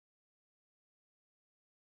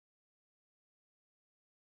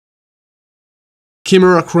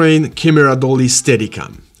Camera crane, camera dolly,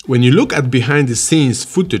 Steadicam. When you look at behind-the-scenes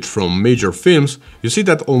footage from major films, you see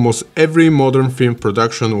that almost every modern film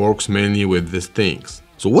production works mainly with these things.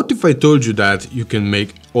 So what if I told you that you can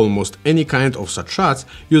make almost any kind of such shots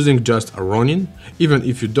using just a Ronin? Even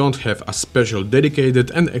if you don't have a special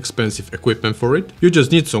dedicated and expensive equipment for it, you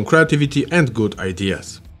just need some creativity and good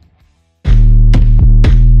ideas.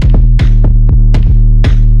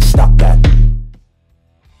 Stop that.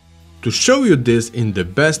 To show you this in the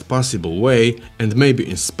best possible way and maybe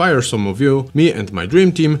inspire some of you, me and my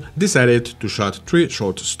dream team decided to shoot 3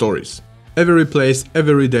 short stories. Every place,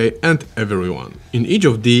 every day and everyone. In each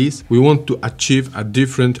of these, we want to achieve a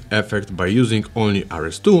different effect by using only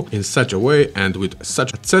RS2 in such a way and with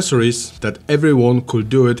such accessories that everyone could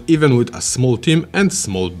do it even with a small team and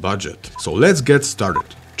small budget. So let's get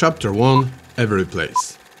started. Chapter 1: Every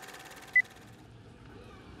place.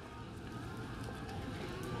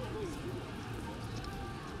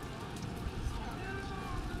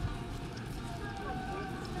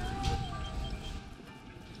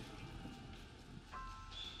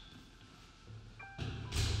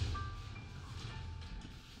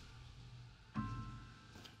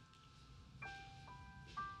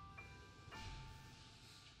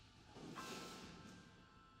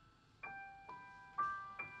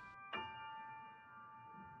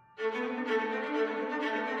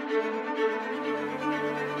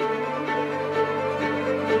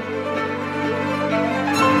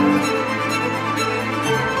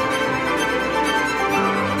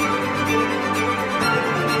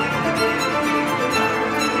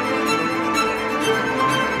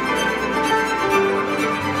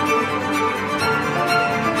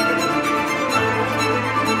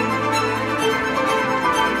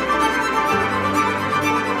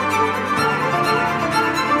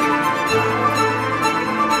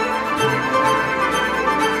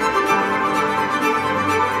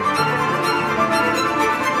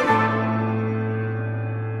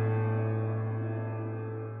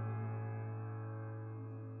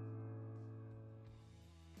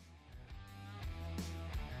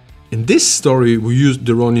 In this story we used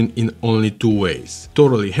the Ronin in only 2 ways,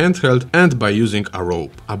 totally handheld and by using a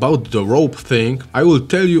rope. About the rope thing I will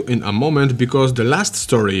tell you in a moment because the last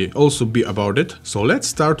story also be about it, so let's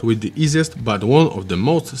start with the easiest but one of the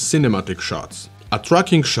most cinematic shots. A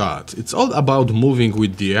tracking shot. It's all about moving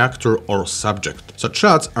with the actor or subject. Such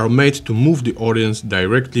shots are made to move the audience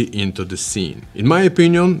directly into the scene. In my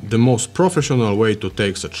opinion, the most professional way to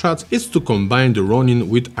take such shots is to combine the Ronin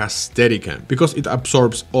with a Steadicam, because it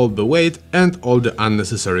absorbs all the weight and all the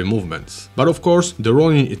unnecessary movements. But of course, the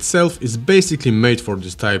Ronin itself is basically made for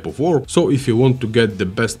this type of work, so if you want to get the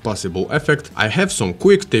best possible effect, I have some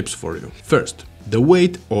quick tips for you. First, the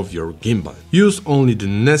weight of your gimbal. Use only the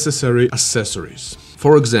necessary accessories.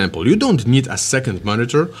 For example, you don't need a second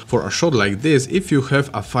monitor for a shot like this if you have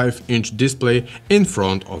a 5-inch display in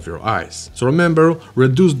front of your eyes. So remember,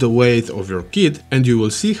 reduce the weight of your kit and you will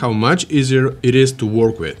see how much easier it is to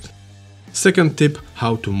work with. Second tip,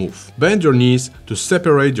 how to move. Bend your knees to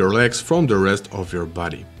separate your legs from the rest of your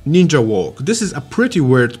body. Ninja walk. This is a pretty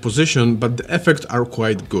weird position, but the effects are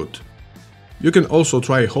quite good. You can also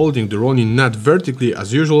try holding the Ronin not vertically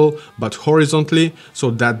as usual, but horizontally,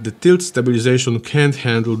 so that the tilt stabilization can't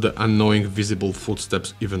handle the annoying visible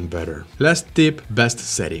footsteps even better. Last tip, best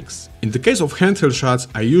settings. In the case of handheld shots,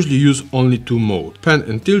 I usually use only 2 modes, pan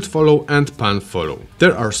and tilt follow and pan follow.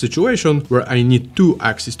 There are situations where I need 2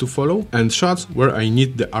 axes to follow and shots where I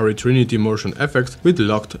need the RE Trinity motion effect with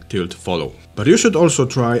locked tilt follow. But you should also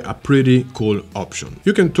try a pretty cool option.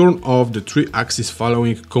 You can turn off the 3-axis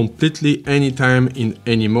following completely anytime in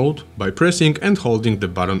any mode by pressing and holding the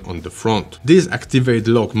button on the front. This activates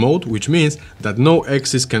lock mode, which means that no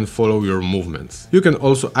axis can follow your movements. You can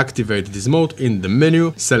also activate this mode in the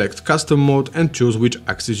menu, select custom mode and choose which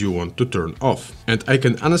axis you want to turn off. And I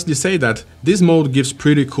can honestly say that this mode gives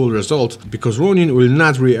pretty cool results because Ronin will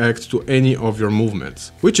not react to any of your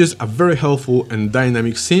movements, which is a very helpful and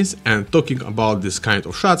dynamic scene. And talking about this kind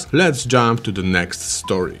of shots, let's jump to the next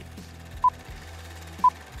story.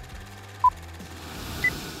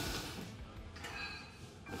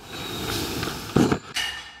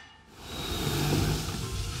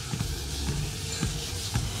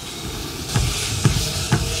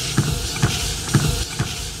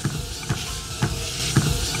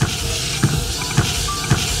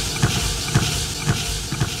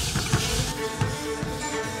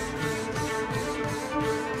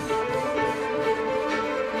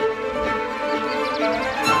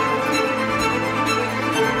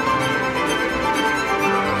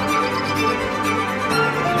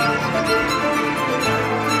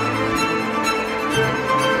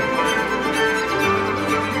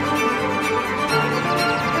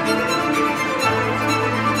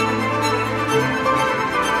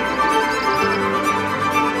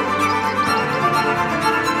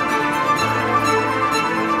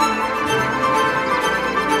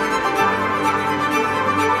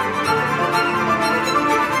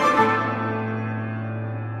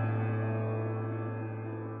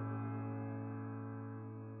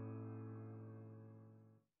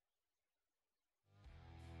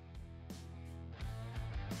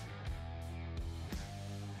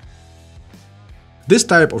 This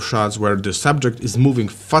type of shots where the subject is moving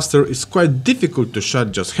faster is quite difficult to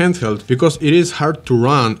shot just handheld because it is hard to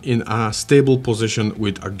run in a stable position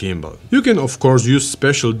with a gimbal. You can of course use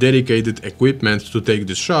special dedicated equipment to take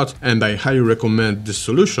this shot, and I highly recommend this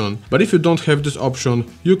solution, but if you don't have this option,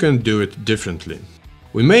 you can do it differently.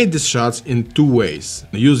 We made these shots in two ways,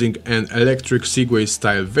 using an electric Segway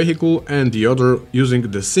style vehicle and the other using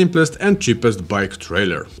the simplest and cheapest bike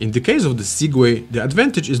trailer. In the case of the Segway, the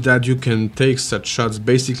advantage is that you can take such shots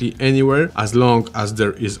basically anywhere as long as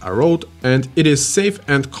there is a road and it is safe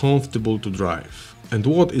and comfortable to drive. And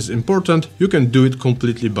what is important, you can do it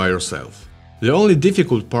completely by yourself. The only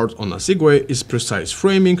difficult part on a Segway is precise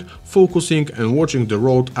framing, focusing and watching the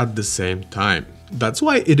road at the same time. That's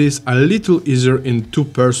why it is a little easier in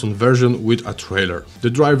two-person version with a trailer. The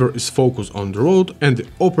driver is focused on the road and the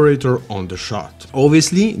operator on the shot.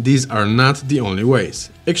 Obviously, these are not the only ways.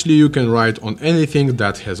 Actually, you can ride on anything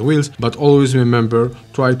that has wheels, but always remember,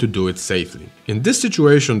 try to do it safely. In this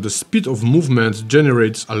situation, the speed of movement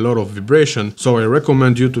generates a lot of vibration, so I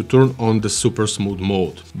recommend you to turn on the super smooth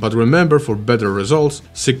mode. But remember, for better results,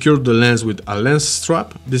 secure the lens with a lens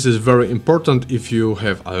strap. This is very important if you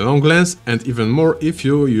have a long lens, and even more if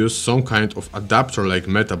you use some kind of adapter like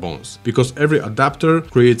Metabones, because every adapter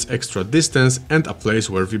creates extra distance and a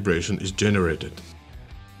place where vibration is generated.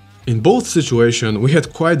 In both situations we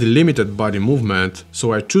had quite limited body movement,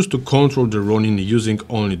 so I choose to control the running using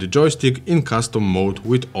only the joystick in custom mode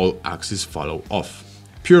with all axes follow off.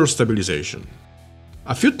 Pure stabilization.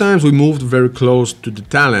 A few times we moved very close to the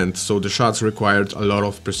talent, so the shots required a lot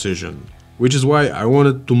of precision. Which is why I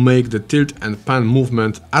wanted to make the tilt and pan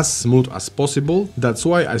movement as smooth as possible. That's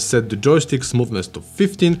why I set the joystick smoothness to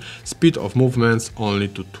 15, speed of movements only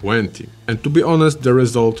to 20. And to be honest, the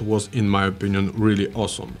result was, in my opinion, really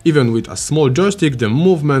awesome. Even with a small joystick, the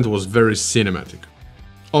movement was very cinematic.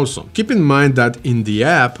 Also, keep in mind that in the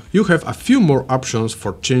app you have a few more options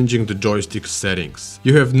for changing the joystick settings.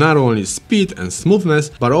 You have not only speed and smoothness,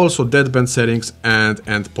 but also deadband settings and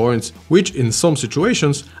endpoints, which in some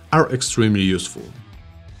situations are extremely useful.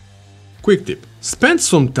 Quick tip: spend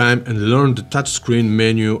some time and learn the touchscreen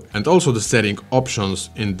menu and also the setting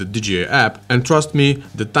options in the DJI app, and trust me,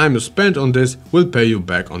 the time you spend on this will pay you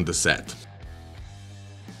back on the set.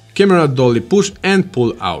 Camera dolly push and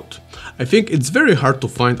pull out. I think it's very hard to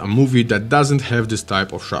find a movie that doesn't have this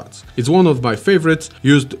type of shots. It's one of my favorites,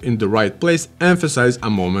 used in the right place, emphasize a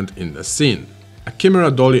moment in the scene. A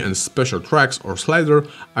camera dolly and special tracks or slider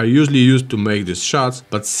are usually used to make these shots,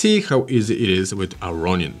 but see how easy it is with a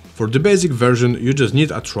Ronin. For the basic version you just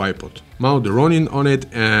need a tripod. Mount the Ronin on it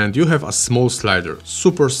and you have a small slider,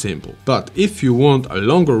 super simple. But if you want a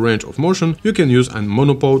longer range of motion, you can use a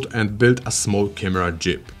monopod and build a small camera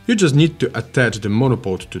jib. You just need to attach the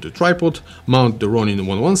monopod to the tripod, mount the Ronin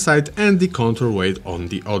on one side and the counterweight on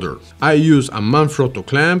the other. I use a Manfrotto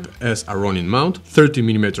clamp as a Ronin mount,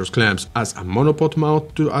 30mm clamps as a monopod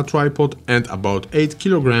mount to a tripod, and about 8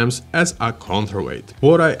 kg as a counterweight.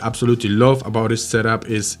 What I absolutely love about this setup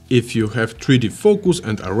is if you have 3D focus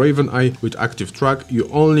and a Raven eye with active track, you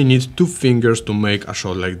only need 2 fingers to make a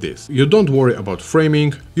shot like this. You don't worry about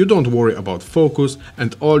framing, you don't worry about focus,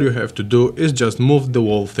 and all you have to do is just move the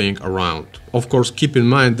whole thing around. Of course, keep in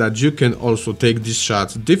mind that you can also take these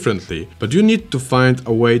shots differently, but you need to find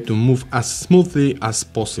a way to move as smoothly as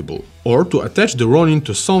possible, or to attach the Ronin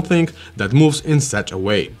to something that moves in such a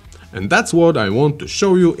way. And that's what I want to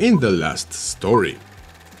show you in the last story.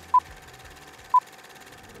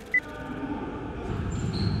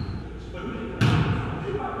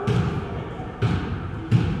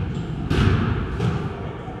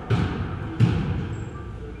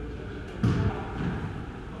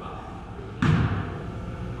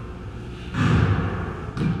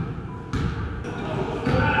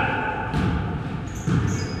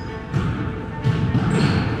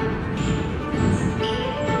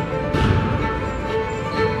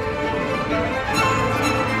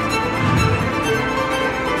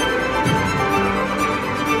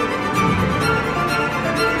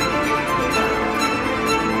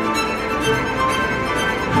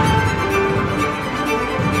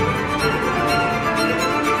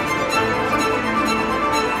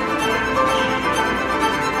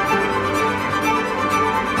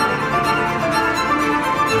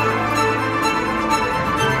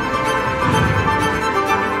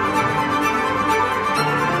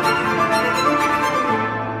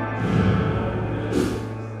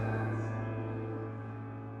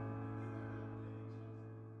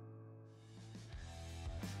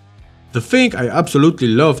 The thing I absolutely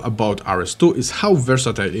love about RS2 is how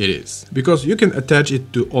versatile it is, because you can attach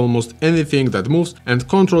it to almost anything that moves and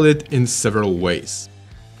control it in several ways.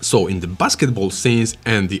 So in the basketball scenes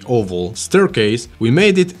and the oval staircase, we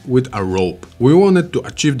made it with a rope. We wanted to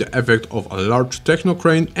achieve the effect of a large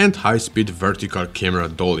technocrane and high-speed vertical camera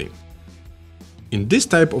dolly. In this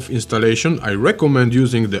type of installation, I recommend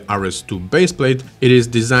using the RS2 baseplate. It is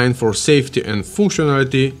designed for safety and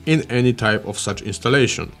functionality in any type of such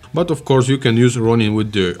installation. But of course you can use Ronin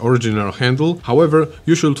with the original handle, however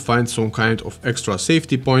you should find some kind of extra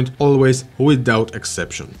safety point, always without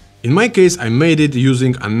exception. In my case, I made it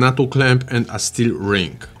using a NATO clamp and a steel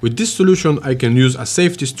ring. With this solution I can use a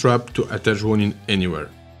safety strap to attach Ronin anywhere.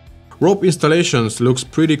 Rope installations looks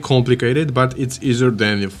pretty complicated, but it's easier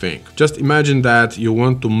than you think. Just imagine that you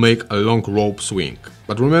want to make a long rope swing.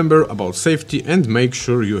 But remember about safety and make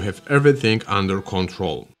sure you have everything under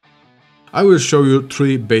control. I will show you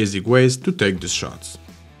 3 basic ways to take these shots.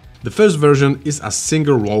 The first version is a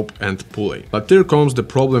single rope and pulley. But here comes the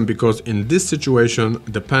problem, because in this situation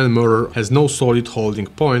the pan motor has no solid holding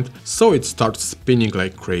point, so it starts spinning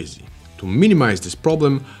like crazy. To minimize this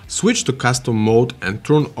problem, switch to custom mode and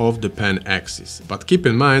turn off the pan axis. But keep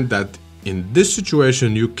in mind that in this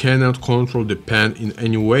situation you cannot control the pan in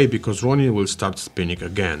any way, because Ronin will start spinning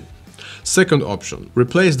again. Second option,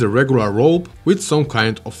 replace the regular rope with some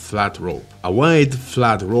kind of flat rope. A wide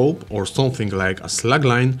flat rope or something like a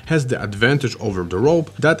slagline has the advantage over the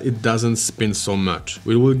rope that it doesn't spin so much.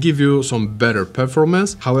 It will give you some better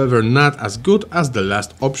performance, however not as good as the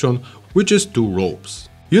last option, which is 2 ropes.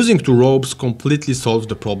 Using 2 ropes completely solves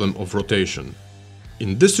the problem of rotation.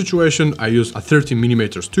 In this situation I use a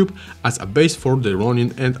 30mm tube as a base for the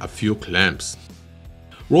Ronin and a few clamps.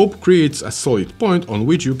 Rope creates a solid point on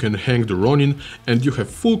which you can hang the Ronin, and you have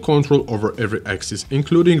full control over every axis,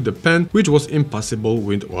 including the pan, which was impossible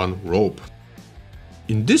with 1 rope.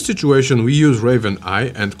 In this situation we use Raven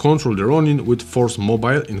Eye and control the Ronin with Force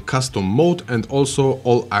Mobile in custom mode and also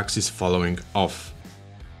all axes following off.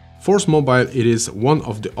 Force Mobile, it is one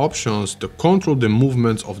of the options to control the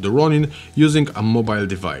movements of the Ronin using a mobile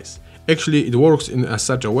device. Actually, it works in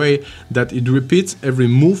such a way that it repeats every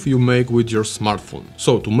move you make with your smartphone.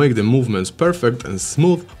 So to make the movements perfect and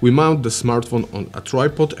smooth, we mount the smartphone on a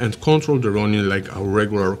tripod and control the Ronin like a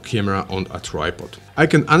regular camera on a tripod. I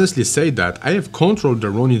can honestly say that I have controlled the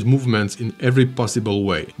Ronin movements in every possible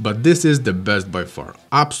way, but this is the best by far.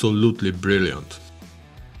 Absolutely brilliant.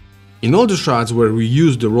 In all the shots where we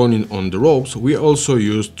used the Ronin on the ropes, we also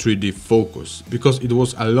used 3D focus, because it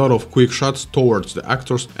was a lot of quick shots towards the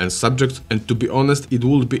actors and subjects, and to be honest, it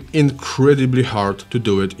would be incredibly hard to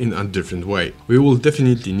do it in a different way. We will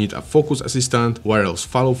definitely need a focus assistant, wireless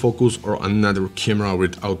follow focus or another camera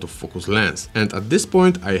with autofocus lens. And at this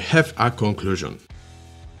point I have a conclusion.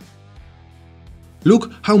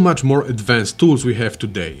 Look how much more advanced tools we have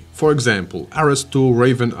today. For example, RS2,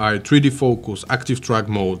 Raven Eye, 3D focus, active track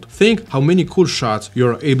mode. Think how many cool shots you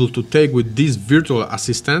are able to take with these virtual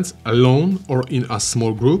assistants alone or in a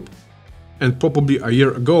small group. And probably a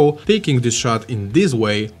year ago, taking this shot in this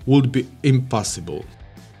way would be impossible.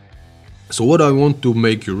 So what I want to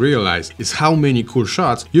make you realize is how many cool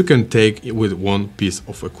shots you can take with one piece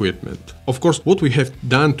of equipment. Of course, what we have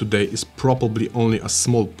done today is probably only a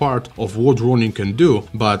small part of what Ronin can do,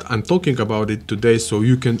 but I'm talking about it today so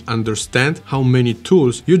you can understand how many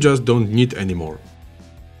tools you just don't need anymore.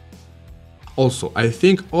 Also, I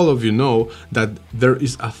think all of you know that there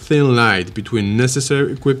is a thin line between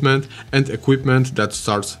necessary equipment and equipment that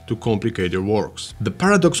starts to complicate your works. The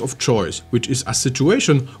paradox of choice, which is a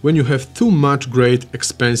situation when you have too much great,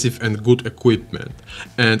 expensive and good equipment,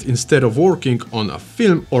 and instead of working on a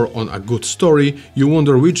film or on a good story, you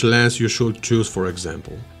wonder which lens you should choose, for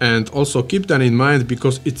example. And also keep that in mind,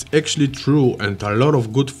 because it's actually true, and a lot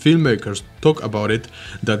of good filmmakers talk about it,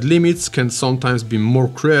 that limits can sometimes be more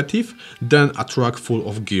creative than a truck full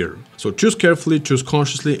of gear. So choose carefully, choose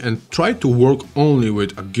consciously, and try to work only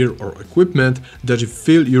with a gear or equipment that you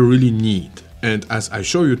feel you really need. And as I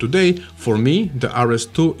show you today, for me the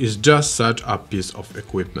RS2 is just such a piece of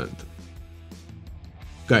equipment.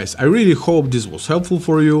 Guys, I really hope this was helpful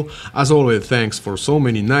for you. As always, thanks for so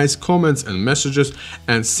many nice comments and messages,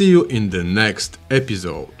 and see you in the next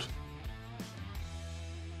episode.